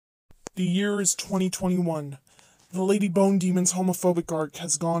The year is 2021. The Lady Bone Demon's homophobic arc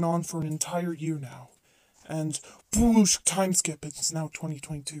has gone on for an entire year now. And, whoosh, time skip, it's now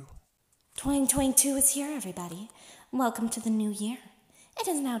 2022. 2022 is here, everybody. Welcome to the new year. It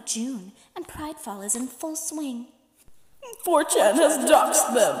is now June, and Pridefall is in full swing. 4chan has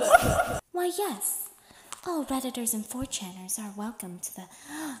doxed them. Why, yes. All Redditors and 4chaners are welcome to the...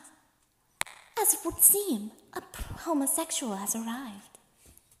 As it would seem, a homosexual has arrived.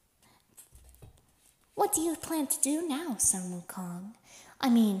 What do you plan to do now, Sun Wukong? I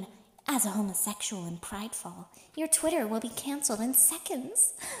mean, as a homosexual in Pridefall, your Twitter will be cancelled in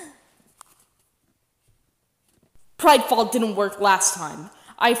seconds. Pridefall didn't work last time.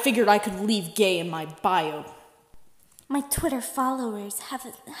 I figured I could leave gay in my bio. My Twitter followers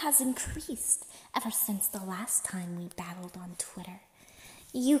has increased ever since the last time we battled on Twitter.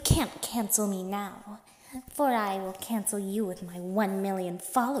 You can't cancel me now, for I will cancel you with my 1 million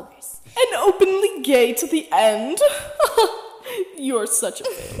followers. And openly gay to the end. You're such a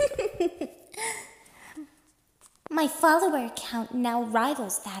failure. My follower count now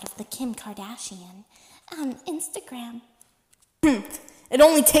rivals that of the Kim Kardashian on Instagram. It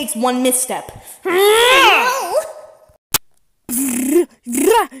only takes one misstep. No!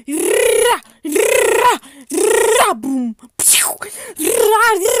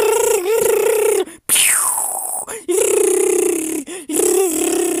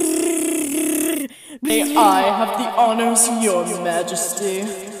 May I have the honors, Your Majesty.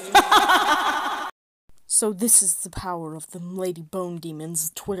 So this is the power of the Lady Bone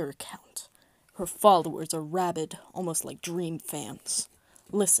Demon's Twitter account. Her followers are rabid, almost like Dream fans.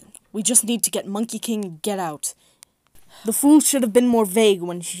 Listen, we just need to get Monkey King and get out. The fool should have been more vague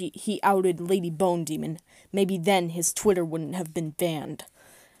when he outed Lady Bone Demon. Maybe then his Twitter wouldn't have been banned.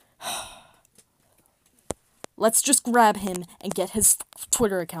 Let's just grab him and get his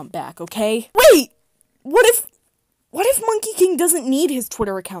Twitter account back, okay? Wait! What if Monkey King doesn't need his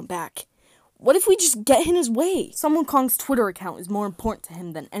Twitter account back? What if we just get in his way? Sun Wukong's Twitter account is more important to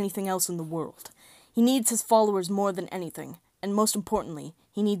him than anything else in the world. He needs his followers more than anything. And most importantly,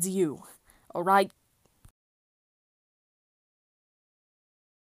 he needs you. Alright?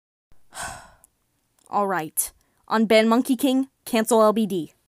 Alright. Unban Monkey King, cancel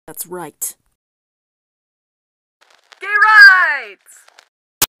LBD. That's right. Gay rights!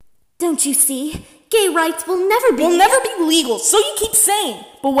 Don't you see? Gay rights will never be legal, so you keep saying.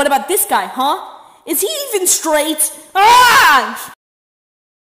 But what about this guy, huh? Is he even straight? Ah!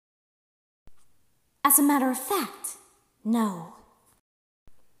 As a matter of fact, no.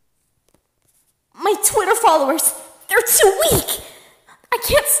 My Twitter followers, they're too weak! I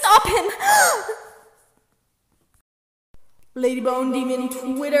can't stop him! Lady Bone Demon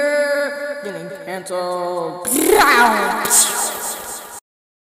Twitter getting cancelled.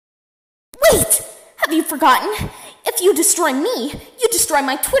 Wait! Have you forgotten? If you destroy me, you destroy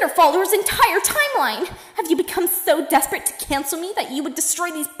my Twitter followers' entire timeline. Have you become so desperate to cancel me that you would destroy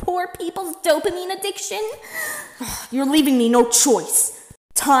these poor people's dopamine addiction? You're leaving me no choice.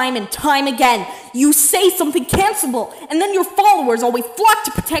 Time and time again, you say something cancelable, and then your followers always flock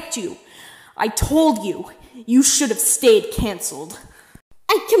to protect you. I told you, you should have stayed cancelled.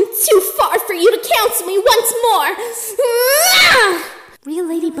 I come too far for you to cancel me once more! Real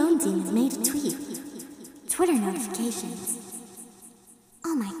Lady Bone Demon made a tweet. Twitter notifications.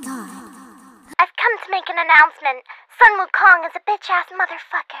 Oh my god. I've come to make an announcement. Sun Wukong is a bitch-ass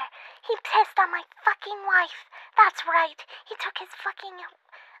motherfucker. He pissed on my fucking wife. That's right. He took his fucking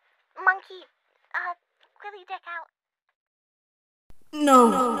monkey, willy dick out. No,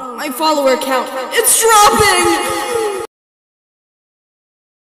 my follower count, it's dropping!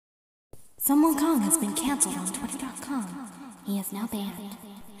 Sun Wukong has been cancelled on Twitter.com. He is now banned.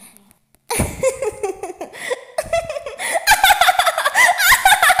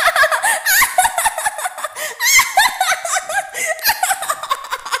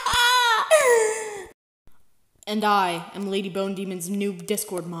 And I am Lady Bone Demon's new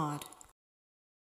Discord mod.